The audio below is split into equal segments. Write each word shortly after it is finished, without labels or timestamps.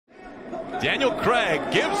Daniel Craig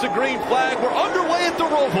gives the green flag. We're underway at the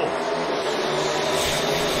Roval.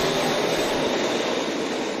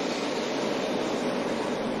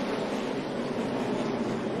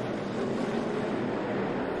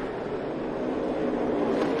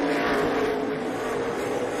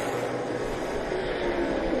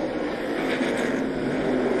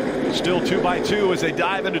 Still 2x2 as they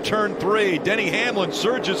dive into turn 3. Denny Hamlin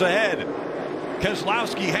surges ahead.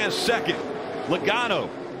 Keselowski has second. Logano,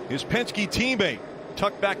 his Penske teammate,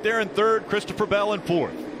 tucked back there in third. Christopher Bell in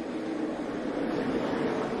fourth.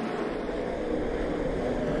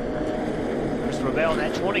 Christopher Bell in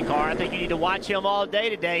that 20 car, I think you need to watch him all day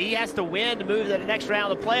today. He has to win to move to the next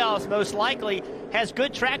round of the playoffs, most likely. Has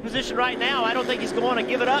good track position right now. I don't think he's going to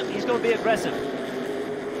give it up. He's going to be aggressive.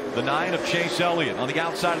 The 9 of Chase Elliott on the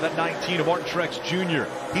outside of that 19 of Martin Truex Jr.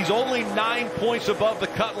 He's only 9 points above the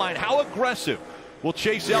cut line. How aggressive will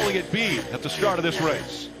Chase Elliott be at the start of this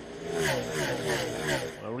race?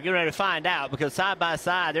 Well, we're getting ready to find out, because side by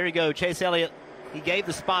side, there you go, Chase Elliott. He gave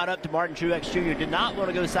the spot up to Martin Truex Jr. Did not want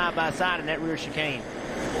to go side by side in that rear chicane.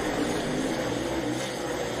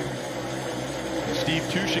 Steve,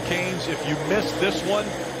 2 chicanes. If you missed this one,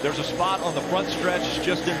 there's a spot on the front stretch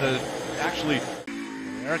just in the actually.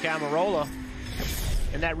 Eric Almirola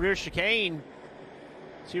in that rear chicane.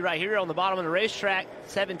 See right here on the bottom of the racetrack,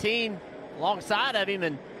 17 alongside of him,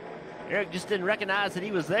 and Eric just didn't recognize that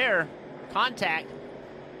he was there. Contact.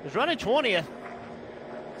 He was running 20th.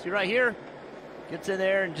 See right here, gets in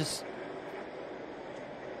there and just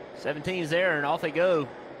 17 is there, and off they go.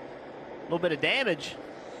 A little bit of damage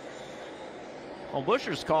on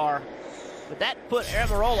Buescher's car. But that put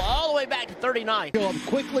Almirola all the way back to 39. Go up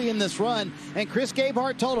quickly in this run, and Chris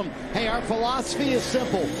Gabehart told him, hey, our philosophy is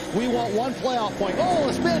simple. We want 1 playoff point. Oh,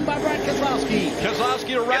 a spin by Brad Keselowski.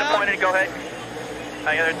 Keselowski around. Get appointed, go ahead.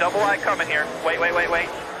 There's double wide coming here. Wait.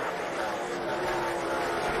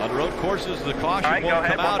 On road courses, the caution right, won't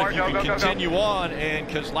ahead, come out more, if you can continue on, and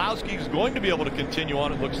Keselowski is going to be able to continue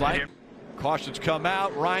on, it looks like. Cautions come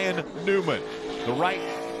out. Ryan Newman, the right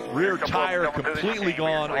rear tire completely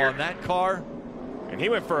gone on that car. And he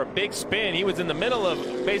went for a big spin. He was in the middle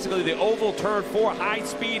of basically the oval turn 4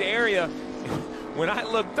 high-speed area. When I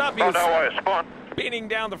looked up, he was spinning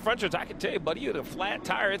down the front stretch. I can tell you, buddy, you had a flat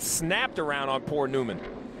tire. It snapped around on poor Newman.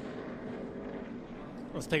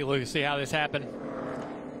 Let's take a look and see how this happened.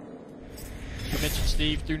 You mentioned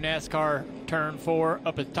Steve through NASCAR turn 4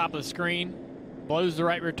 up at the top of the screen. Blows the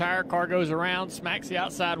right rear tire. Car goes around, smacks the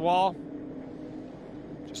outside wall.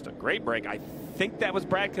 Just a great break. I think that was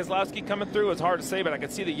Brad Keselowski coming through. It's hard to say, but I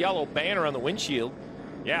could see the yellow banner on the windshield.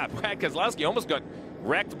 Yeah, Brad Keselowski almost got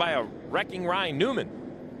wrecked by a wrecking Ryan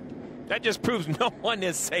Newman. That just proves no one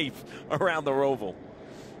is safe around the Roval.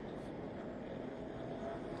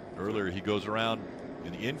 Earlier, he goes around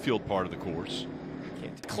in the infield part of the course.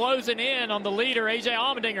 Closing in on the leader, A.J.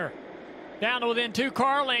 Allmendinger. Down to within 2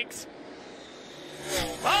 car lengths.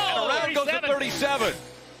 Oh, and around goes to 37.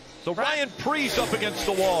 So Ryan Preece up against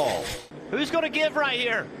the wall. Who's going to give right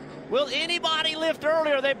here? Will anybody lift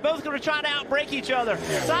earlier? They're both going to try to outbreak each other.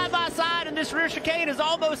 Side by side, and this rear chicane is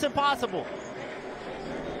almost impossible.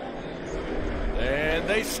 And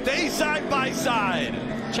they stay side by side.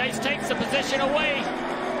 Chase takes the position away.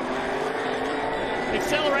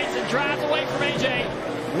 Accelerates and drives away from AJ.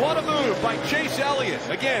 What a move by Chase Elliott.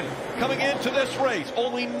 Again, coming into this race,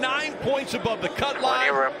 only 9 points above the cut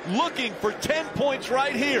line, looking for 10 points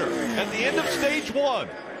right here at the end of stage 1.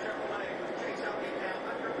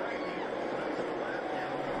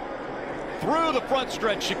 Through the front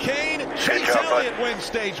stretch chicane, Chase Elliott wins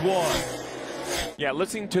stage 1. Yeah,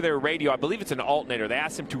 listening to their radio, I believe it's an alternator. They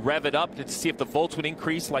asked him to rev it up to see if the volts would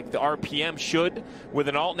increase like the RPM should. With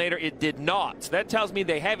an alternator, it did not. So that tells me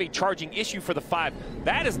they have a charging issue for the 5.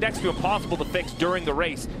 That is next to impossible to fix during the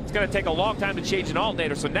race. It's going to take a long time to change an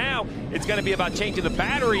alternator. So now it's going to be about changing the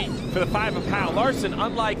battery for the 5 of Kyle Larson.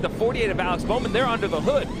 Unlike the 48 of Alex Bowman, they're under the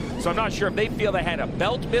hood. So I'm not sure if they feel they had a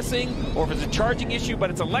belt missing or if it's a charging issue,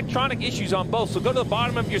 but it's electronic issues on both. So go to the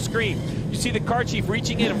bottom of your screen. You see the car chief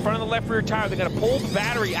reaching in front of the left rear tire. They're going to pull the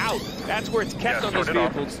battery out. That's where it's kept on those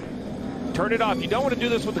vehicles. Turn it off. You don't want to do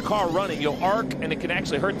this with the car running. You'll arc, and it can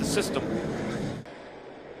actually hurt the system.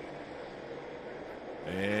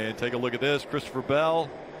 And take a look at this. Christopher Bell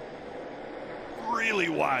really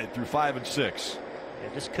wide through 5 and 6.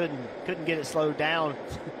 Yeah, just couldn't get it slowed down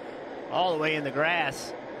all the way in the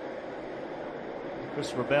grass.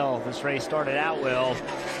 Christopher Bell, this race started out well.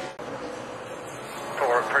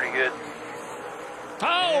 Four, pretty good. Oh,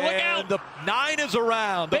 and look out. The 9 is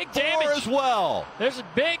around. Big the 4 damage as well. There's a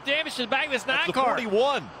big damage to the back of this 9 That's the car.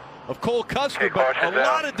 41 of Cole Custer, but a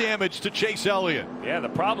lot of damage to Chase Elliott. Yeah, the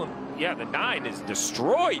problem, the 9 is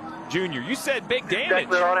destroyed, Junior. You said big damage.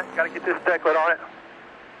 Decklet on it. Got to get this decklet on it.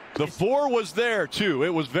 The 4 was there, too.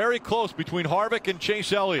 It was very close between Harvick and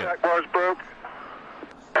Chase Elliott. Back bar's broke.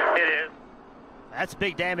 It is. That's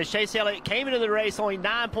big damage. Chase Elliott came into the race only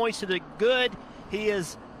 9 points to the good. He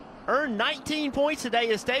has earned 19 points today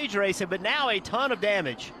in stage racing, but now a ton of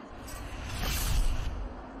damage.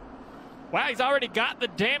 Wow, he's already got the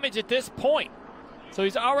damage at this point. So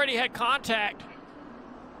he's already had contact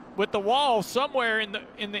with the wall somewhere in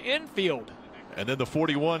the infield. And then the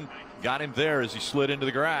 41 got him there as he slid into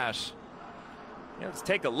the grass. Yeah, let's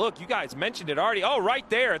take a look. You guys mentioned it already. Oh, right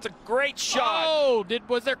there. It's a great shot. Oh,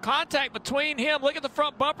 was there contact between him? Look at the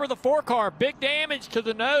front bumper of the 4-car. Big damage to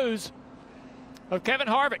the nose of Kevin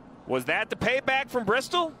Harvick. Was that the payback from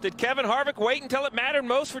Bristol? Did Kevin Harvick wait until it mattered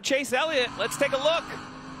most for Chase Elliott? Let's take a look.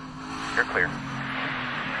 You're clear.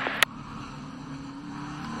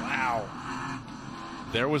 Wow.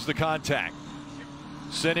 There was the contact.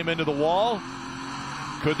 Sent him into the wall.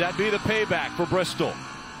 Could that be the payback for Bristol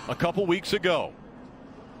a couple weeks ago?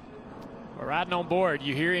 We're riding on board.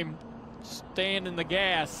 You hear him stand in the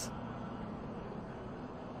gas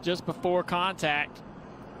just before contact.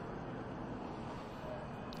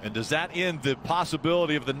 And does that end the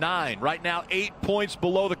possibility of the 9? Right now, 8 points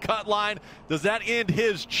below the cut line. Does that end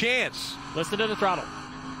his chance? Listen to the throttle.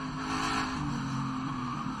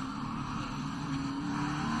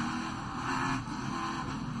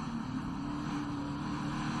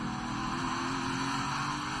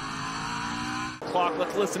 Clock,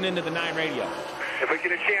 let's listen into the 9 radio. If we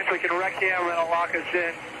get a chance, we can wreck him and it'll lock us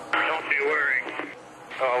in. Don't be worrying.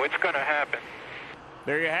 Oh, it's going to happen.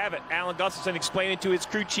 There you have it. Alan Gustafson explaining to his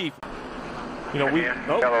crew chief. You know,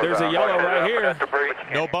 Yellow's there's a yellow right here.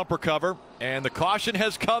 No bumper cover, and the caution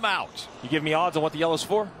has come out. You give me odds on what the yellow's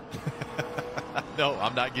for? No,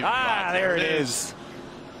 I'm not giving you odds. There it is.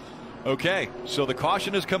 Okay, so the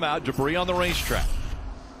caution has come out. Debris on the racetrack.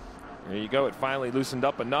 There you go. It finally loosened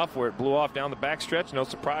up enough where it blew off down the backstretch. No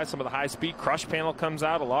surprise, some of the high-speed crush panel comes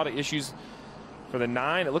out. A lot of issues for the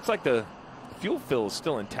 9. It looks like the fuel fill is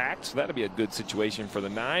still intact, so that'll be a good situation for the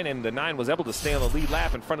 9. And the 9 was able to stay on the lead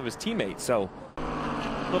lap in front of his teammates. So,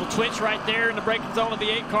 little twitch right there in the braking zone of the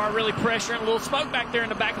 8-car, really pressuring. A little smoke back there in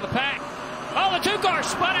the back of the pack. Oh, the 2-car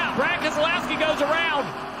spun out. Brad Keselowski goes around.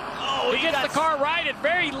 Oh, he gets the car righted.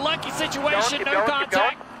 Very lucky situation. No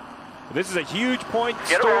contact. This is a huge point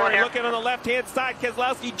story. Looking on the left-hand side,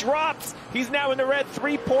 Keselowski drops. He's now in the red,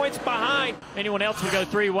 3 points behind. Anyone else would go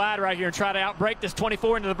 3 wide right here and try to outbrake this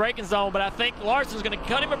 24 into the braking zone, but I think Larson's going to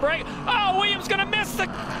cut him a break. Oh, Williams going to miss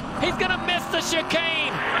he's going to miss the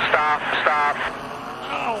chicane. Stop.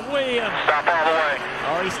 Oh, Williams. Stop all the way.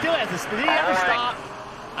 Oh, he still has to. Did he ever stop?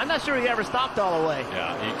 I'm not sure he ever stopped all the way.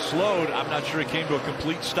 Yeah, he slowed. I'm not sure he came to a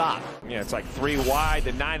complete stop. Yeah, it's like 3 wide.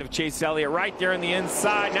 The 9 of Chase Elliott right there on the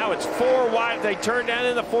inside. Now it's 4 wide. They turn down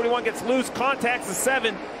in. The 41 gets loose. Contacts the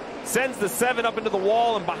 7. Sends the 7 up into the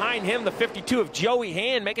wall. And behind him, the 52 of Joey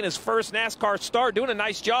Hand making his first NASCAR start. Doing a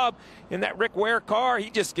nice job in that Rick Ware car. He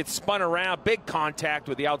just gets spun around. Big contact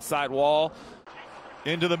with the outside wall.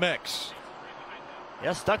 Into the mix.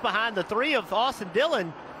 Yeah, stuck behind the 3 of Austin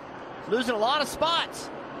Dillon. Losing a lot of spots.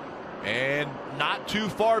 And not too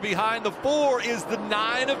far behind the 4 is the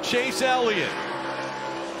 9 of Chase Elliott.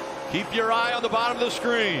 Keep your eye on the bottom of the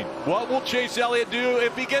screen. What will Chase Elliott do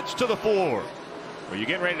if he gets to the 4? Well, you're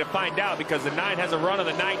getting ready to find out because the 9 has a run on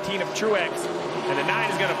the 19 of Truex, and the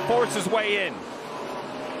 9 is going to force his way in.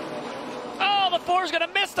 Oh, the 4 is going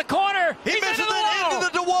to miss the corner. He misses it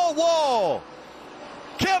into the DeWalt wall.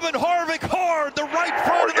 Kevin Harvick hard. The right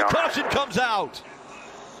front of the caution comes out.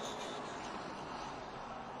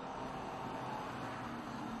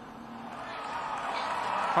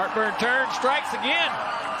 Heartburn turn, strikes again.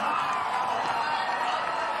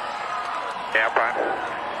 Yeah, Brian.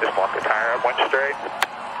 Just walk the tire up 1 straight.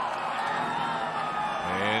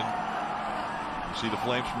 And you see the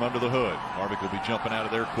flames from under the hood. Harvick will be jumping out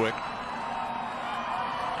of there quick.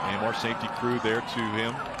 And more safety crew there to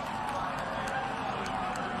him.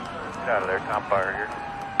 Get out of there, top fire here.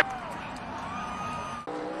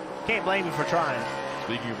 Can't blame him for trying.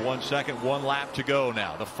 Speaking of 1 second, 1 lap to go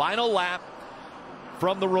now. The final lap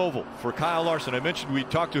from the Roval for Kyle Larson. I mentioned we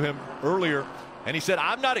talked to him earlier, and he said,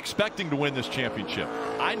 I'm not expecting to win this championship.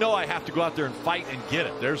 I know I have to go out there and fight and get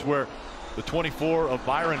it. There's where the 24 of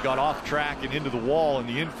Byron got off track and into the wall in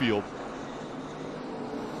the infield.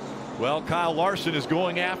 Well, Kyle Larson is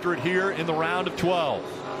going after it here in the round of 12.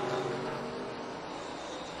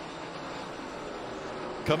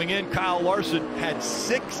 Coming in, Kyle Larson had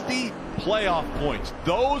 60 playoff points.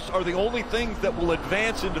 Those are the only things that will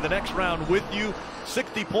advance into the next round with you.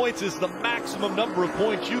 60 points is the maximum number of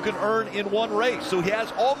points you can earn in one race. So he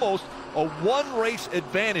has almost a one-race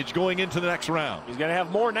advantage going into the next round. He's going to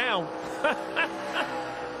have more now.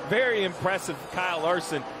 Very impressive, Kyle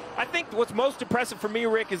Larson. I think what's most impressive for me,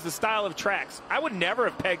 Rick, is the style of tracks. I would never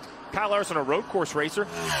have pegged Kyle Larson a road course racer,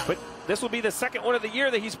 but this will be the second one of the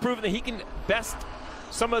year that he's proven that he can best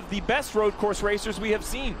some of the best road course racers we have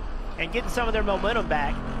seen. And getting some of their momentum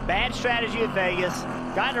back. Bad strategy at Vegas.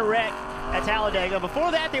 Got in a wreck at Talladega.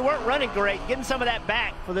 Before that, they weren't running great. Getting some of that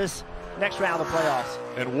back for this next round of playoffs.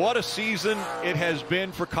 And what a season it has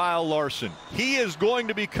been for Kyle Larson. He is going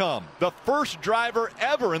to become the first driver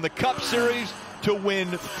ever in the Cup Series to win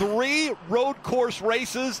 3 road course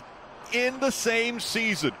races in the same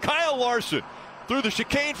season. Kyle Larson, through the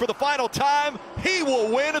chicane for the final time, he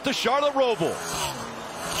will win at the Charlotte Roval.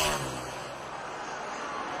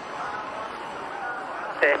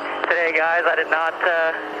 Today, guys, I did not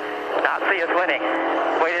see us winning.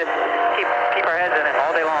 We just keep our heads in it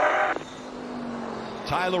all day long.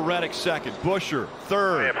 Tyler Reddick second, Buscher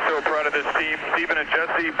third. I am so proud of this team. Steven and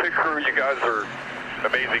Jesse, pit crew, you guys are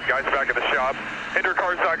amazing. Guys back at the shop.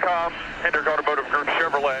 HendrickCars.com, Hendrick Automotive Group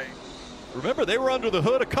Chevrolet. Remember, they were under the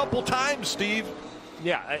hood a couple times, Steve.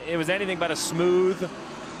 Yeah, it was anything but a smooth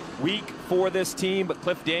week for this team, but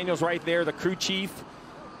Cliff Daniels right there, the crew chief.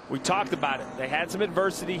 We talked about it. They had some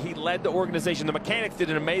adversity. He led the organization. The mechanics did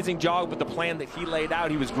an amazing job with the plan that he laid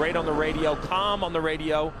out. He was great on the radio, calm on the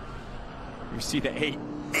radio. You see the 8.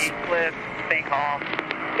 Cliff, stay calm.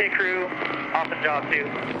 Pit crew, awesome job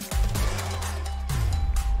too.